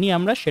বলে নিই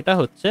আমরা। সেটা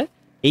হচ্ছে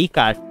এই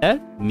কার্ডটার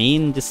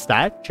মেইন যে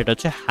স্ট্যাট সেটা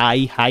হচ্ছে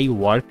হাই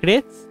ওয়ার্ক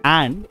রেটস,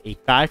 অ্যান্ড এই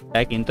কার্ডটা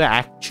কিন্তু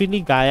অ্যাকচুয়ালি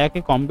গায়াকে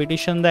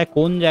কম্পিটিশন দেয়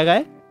কোন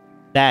জায়গায়,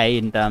 দেয়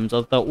in terms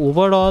of the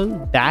overall,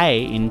 দেয়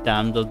in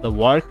terms of the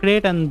work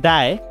rate, and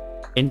দেয়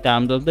in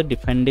terms of the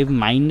defensive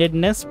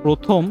mindedness।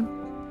 প্রথম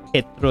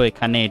ক্ষেত্র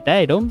এখানে এটা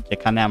এরকম,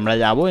 যেখানে আমরা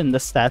যাব in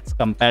the stats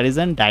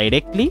comparison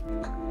directly।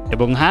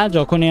 এবং হ্যাঁ,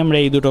 যখনই আমরা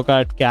এই দুটো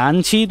কার্ডকে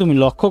আনছি তুমি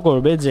লক্ষ্য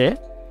করবে যে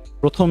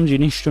প্রথম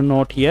জিনিস to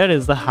note here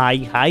is the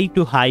high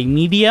two high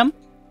medium.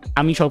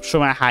 আমি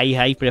সবসময়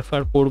হাই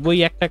প্রেফার করবোই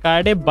একটা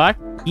কার্ডে, but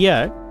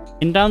here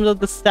in terms of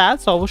the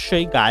stats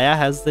অবশ্যই Gaya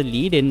has the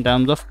lead in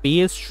terms of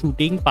pace,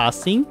 shooting,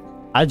 passing,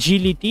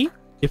 agility,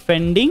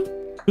 defending,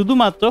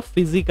 শুধুমাত্র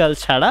ফিজিক্যাল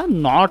ছাড়া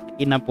not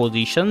in a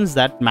positions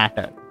that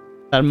matter.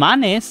 তার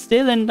মানে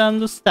still in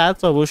terms of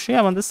stats অবশ্যই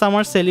আমাদের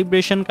সামার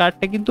সেলিব্রেশন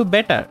কার্ডটা কিন্তু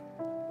better.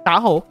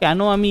 তাও কেন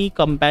আমি এই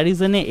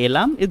কম্প্যারিজনে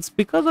এলাম, it's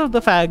because of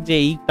the fact যে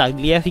এই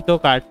তাগলিয়াফিকো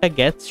কার্ডটা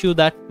gets you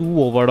that 2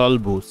 overall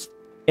boost.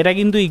 এটা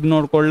কিন্তু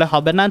ইগনোর করলে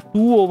হবে না।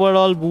 2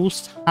 overall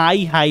boost,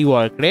 high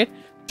work rate,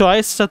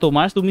 চয়েসটা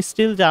তোমার। তুমি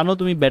স্টিল জানো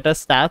তুমি বেটার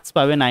স্ট্যাটস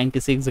পাবে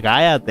 96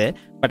 গায়াতে,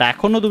 বাট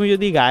এখনো তুমি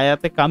যদি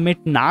গায়াতে কমিট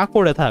না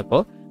করে থাকো,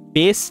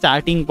 বেস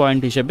স্টার্টিং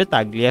পয়েন্ট হিসেবে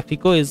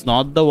তাগলিয়াফিকো ইজ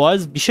নট দ্য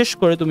ওয়ার্স। বিশেষ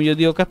করে তুমি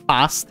যদি ওকে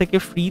 5 থেকে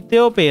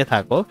ফ্রিতেও পেয়ে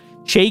থাকো,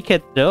 সেই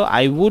ক্ষেত্রেও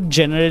I would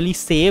generally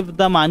save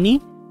the money.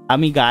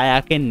 আমি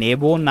গায়াকে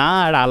নেব না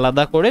আর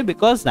আলাদা করে,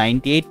 বিকজ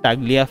 98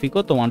 তাগলিয়াফিকো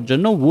তোমার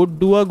জন্য would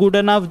do a good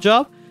enough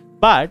job.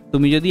 But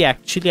তুমি যদি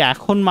অ্যাকচুয়ালি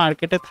এখন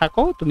মার্কেটে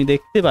থাকো, তুমি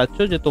দেখতে পাচ্ছ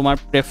যে তোমার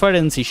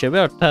প্রেফারেন্স হিসেবে,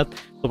 অর্থাৎ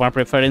তোমার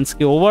প্রেফারেন্স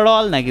কি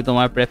ওভারঅল নাকি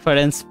তোমার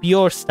প্রেফারেন্স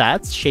পিওর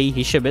স্ট্যাটস, সেই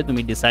হিসেবে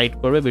তুমি ডিসাইড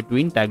করবে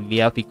বিটুইন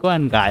তাগলিয়াফিকো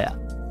অ্যান্ড গায়া।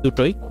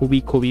 দুটোই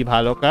খুবই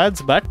ভালো কাজ।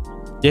 বাট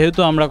যেহেতু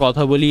আমরা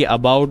কথা বলি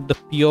about the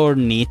pure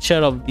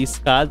nature of this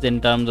কাজ in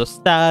terms of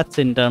stats,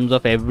 in terms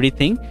of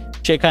everything,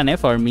 সেখানে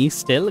for me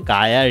still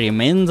Gaya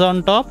remains on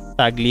top.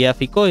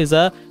 Tagliafico is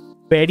a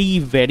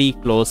very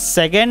close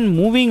second.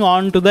 Moving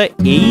on to the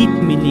 8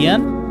 million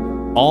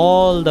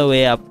all the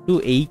way up to,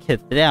 এই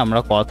ক্ষেত্রে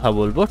আমরা কথা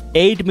বলবো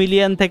 8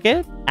 million থেকে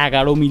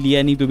 11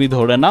 মিলিয়নই তুমি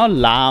ধরে নাও,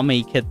 লাম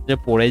এই ক্ষেত্রে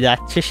পড়ে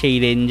যাচ্ছে সেই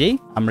রেঞ্জেই।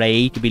 আমরা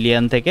 8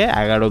 বিলিয়ন থেকে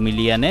 11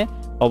 মিলিয়নে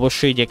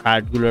অবশ্যই যে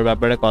কার্ডগুলোর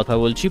ব্যাপারে কথা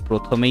বলছি,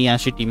 প্রথমেই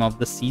আসি team of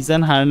the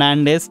season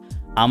Hernandez.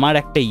 আমার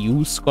একটা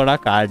ইউজ করা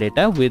কার্ড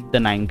এটা, with the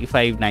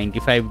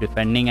 95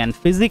 defending and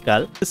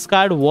physical. This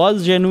card was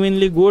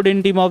genuinely good in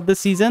team of the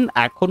season,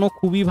 এখনো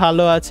খুবই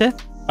ভালো আছে।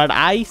 But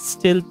I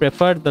still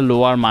prefer the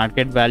lower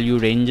market value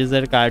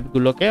রেঞ্জেসের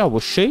কার্ডগুলোকে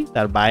অবশ্যই।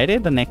 তার বাইরে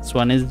the next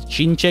one is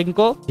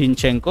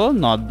Zinchenko,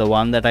 not the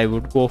one that I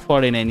would go for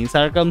in any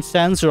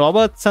circumstance.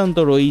 Robertson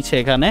তো রয়েছে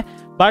এখানে,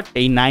 বাট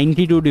এই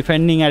 92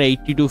 ডিফেন্ডিং আর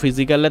 82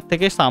 ফিজিক্যালের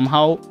থেকে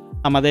সামহাও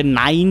আমাদের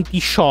 90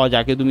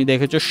 যাকে তুমি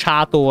দেখেছো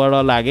 7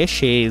 ওভারঅল আগে,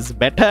 সে is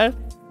better.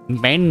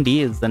 Mendy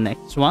is the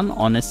next one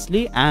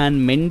honestly. And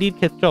মেন্ডির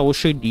ক্ষেত্রে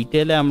অবশ্যই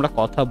ডিটেলে আমরা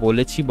কথা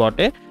বলেছি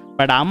বটে,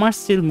 বাট আমার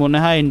স্টিল মনে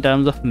হয় in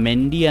terms of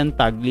Mendy and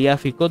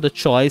Tagliafico the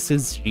choice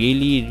is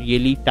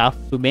really tough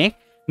to make.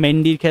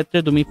 মেন্ডির ক্ষেত্রে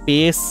তুমি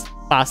পেস,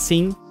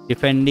 পাসিং,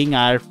 ডিফেন্ডিং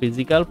আর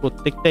ফিজিক্যাল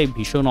প্রত্যেকটাই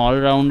ভীষণ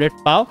অলরাউন্ডেড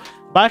পাও।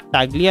 বাট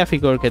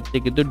তাগলিয়াফিকোর ক্ষেত্রে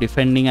কিন্তু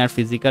defending R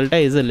ফিজিক্যালটা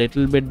is a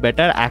little bit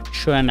better,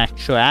 100 and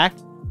 101,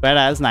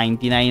 whereas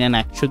 99 and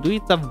 102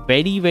 it's a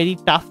very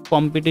tough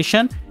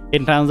competition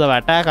in terms of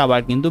attack.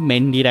 আবার কিন্তু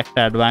মেন্ডির একটা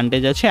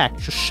অ্যাডভান্টেজ আছে,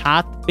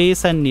 107 পেস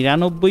আর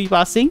 99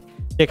 পাসিং,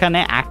 যেখানে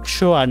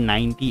 100 আর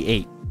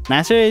 98।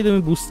 ন্যাচারালি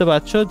তুমি বুঝতে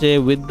পারছো যে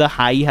with the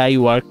high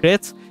work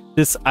rates,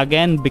 this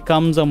again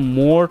becomes a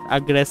more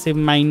aggressive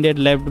minded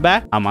left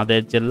back. আমাদের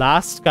যে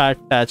লাস্ট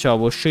কার্ডটা আছে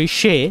অবশ্যই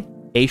সে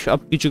এই সব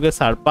কিছুকে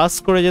সারপাস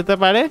করে যেতে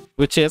পারে,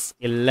 which is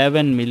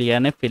 11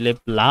 মিলিয়নে ফিলিপ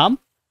লাম।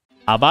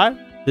 আবার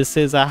this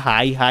is a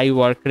high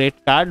work rate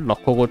card,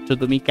 লক্ষ্য করছো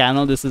তুমি কেন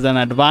this is an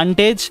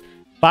advantage,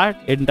 but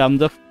in terms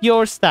of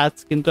pure stats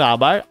কিন্তু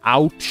আবার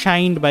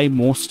outshined by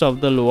most of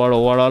the lower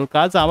overall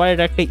cards। আবার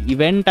এটা একটা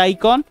ইভেন্ট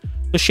আইকন,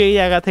 তো সেই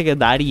জায়গা থেকে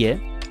দাঁড়িয়ে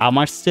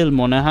আমার স্টিল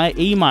মনে হয়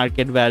এই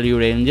মার্কেট ভ্যালু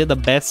রেঞ্জে the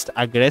best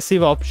aggressive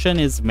option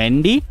is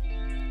Mendy.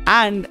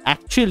 And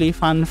actually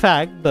fun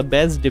fact, the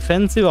best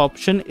defensive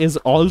option is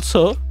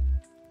also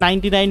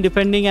 99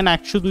 defending and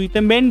 102-তে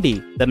Mendy,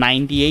 the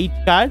 98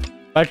 card.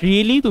 But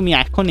really তুমি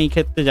এখন এই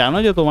ক্ষেত্রে জানো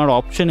যে তোমার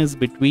option is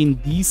between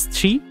this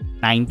 3,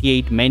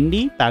 98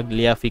 Mendy,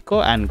 Tagliafico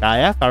and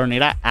Gaya, কারণ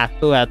এরা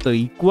এত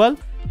equal.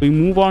 We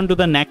move on to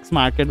the next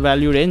market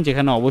value range,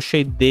 যেখানে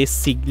অবশ্যই দেশ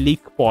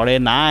সিগলিক পড়ে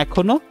না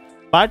এখনো,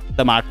 but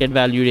the market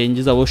value range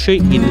is অবশ্যই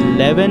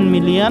 11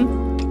 million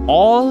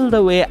all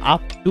the way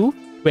up to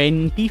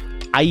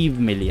 25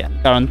 million,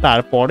 কারণ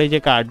তারপরে যে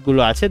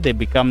কার্ডগুলো আছে they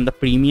become the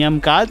premium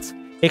cards.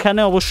 এখানে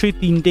অবশ্যই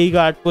 3টেই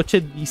কার্ড করছে,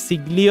 দি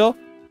সিগলিও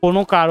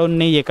কোনো কারণ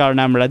নেই যে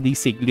কারণে আমরা দি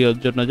সিগলিওর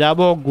জন্য যাব,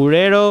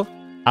 গুরেরও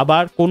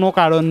আবার কোনো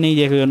কারণ নেই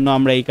যে জন্য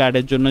আমরা এই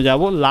কার্ডের জন্য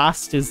যাব।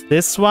 Last is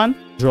this one,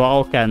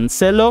 Joao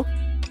Cancelo,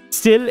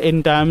 still in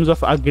terms of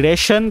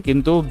aggression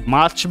কিন্তু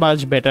much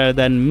better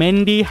than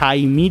Mendy,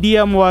 high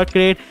medium work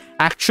rate,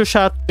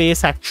 107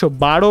 pace,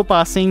 112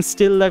 passing,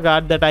 still the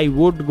card that I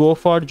would go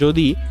for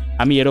যদি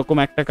আমি এরকম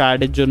একটা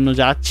কার্ডের জন্য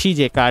যাচ্ছি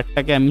যে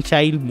কার্ডটাকে আমি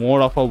চাই more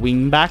of a wing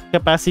back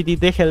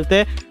ক্যাপাসিটিতে খেলতে।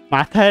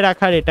 মাথায়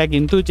রাখার এটা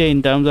কিন্তু যে ইন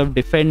টার্মস অফ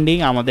ডিফেন্ডিং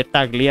আমাদের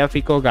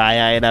তাগলিয়াফিকো,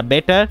 গায়া এরা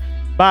better,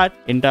 but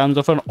in terms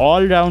of an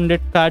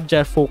অলরাউন্ডেড card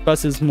যার focus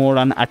is more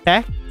on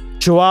attack,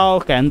 Joao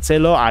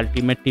Cancelo,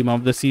 ultimate team of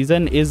the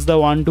season, is the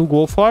one to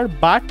go for.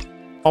 But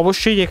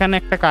অবশ্যই যেখানে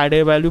একটা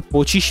কার্ডের value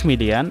 25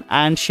 million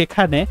and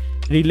সেখানে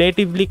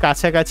relatively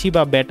কাছাকাছি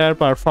বা better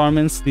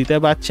performance দিতে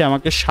পারছে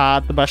আমাকে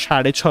 7 বা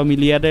 6.5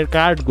 মিলিয়নের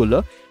কার্ডগুলো,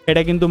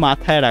 এটা কিন্তু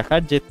মাথায়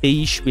রাখার যে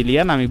 23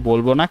 মিলিয়ন আমি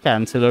বলবো না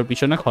ক্যান্সেলর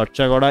পিছনে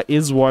খরচা করা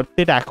ইজ ওয়ার্থ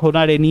ইট এখন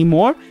আর এনি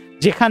মোর,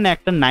 যেখানে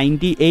একটা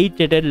 98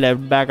 রেটেড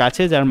লেফট ব্যাক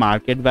আছে যার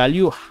মার্কেট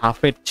ভ্যালু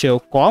হাফের চেয়েও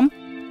কম।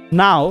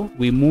 Now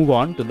we move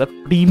on to the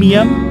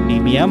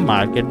premium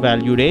market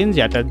value range,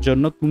 যেটার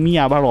জন্য তুমি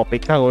আবার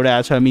অপেক্ষা করে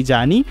আছো আমি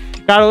জানি,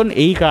 কারণ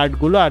এই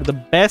কার্ডগুলো are the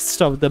best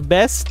of the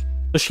best.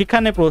 তো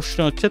সেখানে প্রশ্ন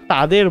হচ্ছে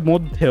তাদের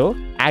মধ্যেও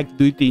 1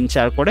 2 3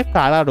 4 করে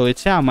কারা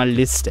রয়েছে আমার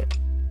লিস্টে।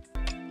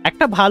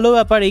 একটা ভালো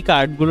ব্যাপার এই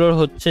কার্ডগুলোর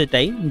হচ্ছে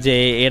এটাই যে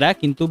এরা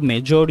কিন্তু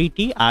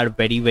মেজরিটি আর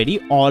ভেরি ভেরি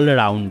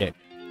অলরাউন্ডেড।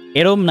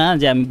 এরম না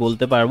যে আমি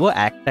বলতে পারবো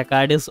একটা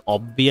card is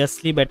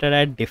obviously better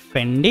at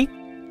defending,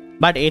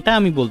 but এটা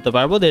আমি বলতে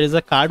পারবো there is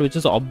a card which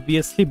is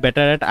obviously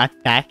better at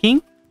attacking.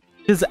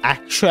 Is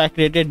 101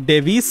 rated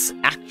Davies,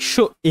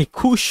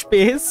 121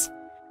 pace,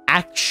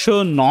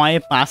 109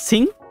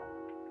 passing,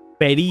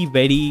 very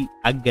very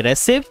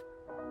aggressive,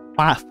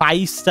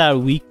 5 star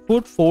week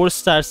foot, 4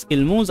 star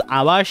skill moves.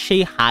 আবার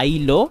সেই high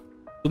low,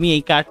 তুমি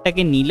এই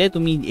কার্ডটাকে নিলে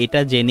তুমি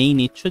এটা জেনেই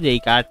নিচ্ছ যে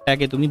এই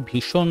কার্ডটাকে তুমি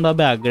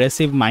ভীষণভাবে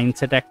অ্যাগ্রেসিভ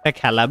মাইন্ডসেট একটা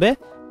খেলাবে।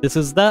 দিস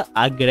ইজ দ্য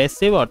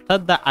অ্যাগ্রেসিভ অর্থাৎ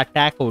দ্য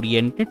অ্যাটাক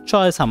ওরিয়েন্টেড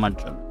চয়েস আমার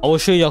জন্য।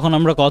 অবশ্যই যখন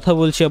আমরা কথা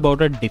বলছি about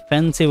a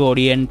defensive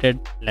oriented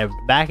left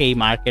back এই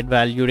মার্কেট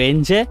ভ্যালু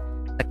রেঞ্জে,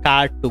 the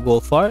card to go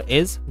for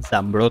is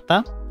জাম্ব্রোতা।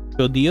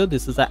 যদিও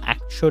this is a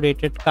 100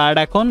 rated card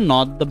এখন,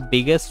 নট দ্য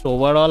বিগেস্ট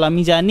ওভারঅল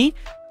আমি জানি,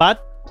 but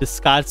this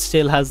card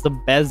still has the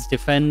best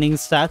defending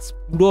stats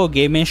পুরো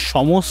গেমের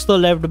সমস্ত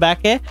left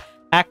ব্যাকে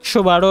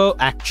 112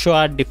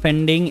 108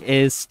 defending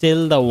is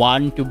still the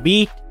one to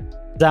beat.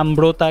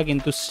 জাম্ব্রোতা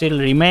কিন্তু still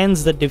remains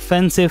the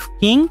defensive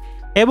king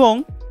এবং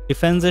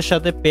ডিফেন্সের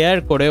সাথে পেয়ার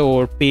করে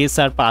ওর পেস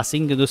আর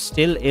পাসিং কিন্তু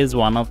still is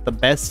one of the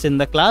best in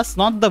the class,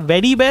 not the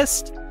very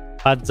best,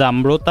 but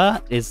জাম্ব্রোতা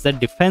is the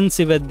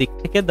defensive এর দিক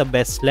থেকে the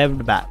best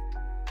left back.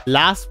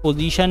 Last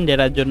position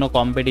যেটার জন্য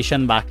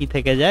কম্পিটিশন বাকি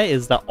থেকে যায়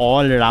is the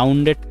all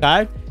rounded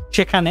card.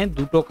 সেখানে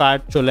দুটো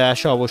কার্ড চলে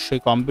আসে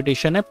অবশ্যই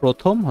কম্পিটিশনে।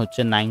 প্রথম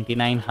হচ্ছে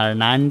 99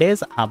 হার্নান্ডেজ,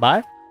 আবার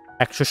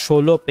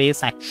 116 পেস,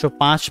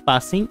 105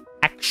 পাসিং,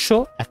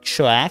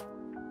 101।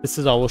 দিস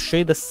ইজ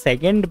অবশ্যই the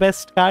second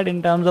best card in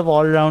terms of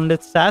all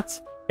rounded stats.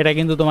 এটা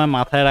কিন্তু তোমার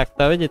মাথায় রাখতে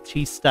হবে যে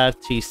 3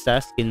 স্টার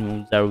স্কিল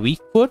মুভস আর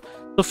উইক ফুট।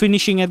 তো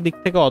ফিনিশিং এর দিক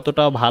থেকে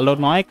অতটাও ভালো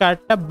নয়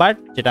কার্ডটা, বাট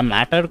যেটা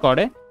ম্যাটার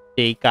করে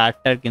এই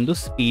কার্ডটার কিন্তু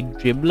স্পিড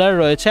ড্রিবলার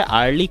রয়েছে,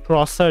 আর্লি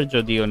ক্রসার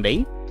যদিও নেই,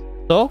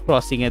 তো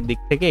ক্রসিং এর দিক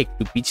থেকে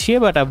একটু পিছিয়ে,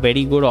 but a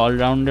very good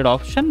অলরাউন্ডেড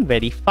option,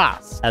 very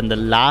fast. And the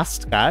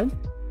last card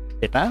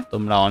যেটা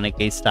তোমরা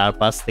অনেকেই স্টার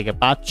পাস থেকে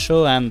পাচ্ছ,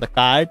 and the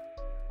card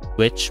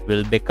which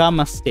will become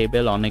a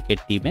stable অনেকের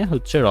টিমে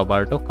হচ্ছে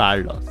Roberto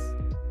Carlos.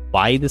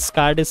 Why this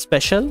card is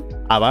special?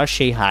 আবার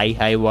সেই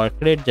হাই ওয়ার্ক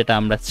রেট যেটা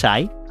আমরা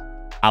চাই,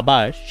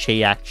 আবার সেই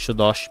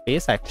 110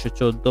 পেস,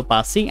 114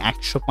 পাসিং,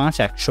 105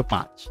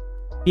 105।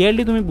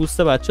 ক্লিয়ারলি তুমি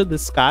বুঝতে পারছো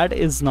this card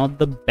is not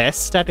the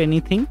best at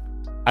anything.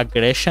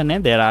 আগ্রেশনে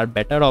there R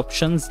better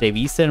options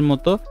ডেভিসের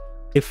মতো,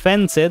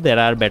 ডিফেন্সে দের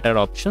আর বেটার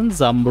অপশনস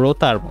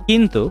জাম্ব্রোতার মতো।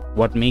 কিন্তু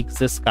what makes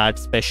this card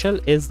special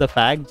is the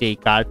fact যে এই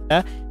কার্ডটা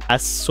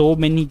has so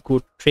many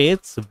good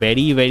traits,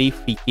 very very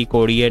ফিকিক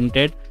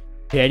oriented,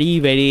 very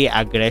very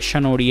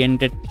aggression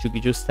oriented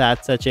কিছু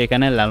stats আছে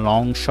এখানে,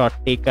 লং শট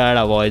টেকার,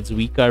 avoids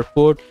weaker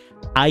foot,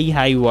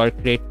 high work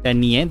রেটটা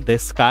নিয়ে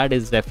this card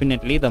is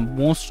definitely the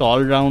most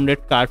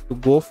অলরাউন্ডেড card to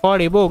go for,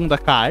 এবং the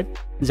card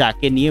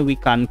যাকে নিয়ে we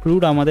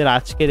conclude আমাদের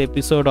আজকের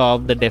episode of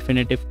the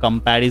definitive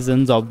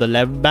কম্প্যারিজনস of the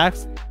left backs.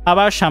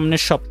 আবার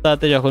সামনের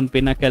সপ্তাহতে যখন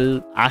পিনাকেল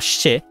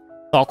আসছে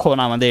তখন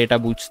আমাদের এটা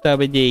বুঝতে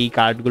হবে যে এই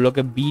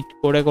কার্ডগুলোকে বিট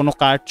করে কোনো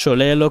কার্ড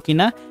চলে এলো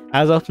কিনা।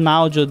 অ্যাজ অফ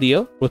নাও যদিও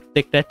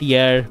প্রত্যেকটা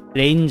টিয়ার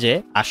রেঞ্জে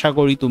আশা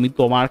করি তুমি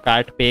তোমার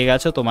কার্ড পেয়ে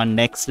গেছো, তোমার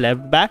নেক্সট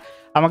লেফট ব্যাক।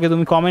 আমাকে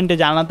তুমি কমেন্টে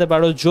জানাতে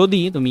পারো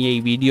যদি তুমি এই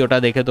ভিডিওটা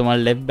দেখে তোমার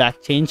লেফট ব্যাক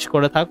চেঞ্জ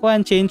করে থাকো,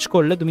 অ্যান্ড চেঞ্জ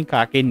করলে তুমি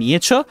কাকে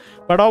নিয়েছো।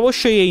 বাট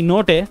অবশ্যই এই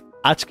নোটে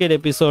আজকের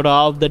episode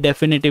of the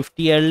definitive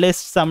tear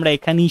list আমরা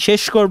এখানেই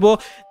শেষ করব।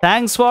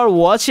 Thanks for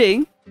watching.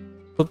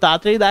 খুব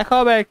তাড়াতাড়ি দেখা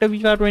হবে একটা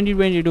FIFA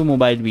 2022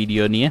 মোবাইল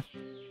ভিডিও নিয়ে।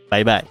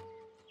 Bye bye.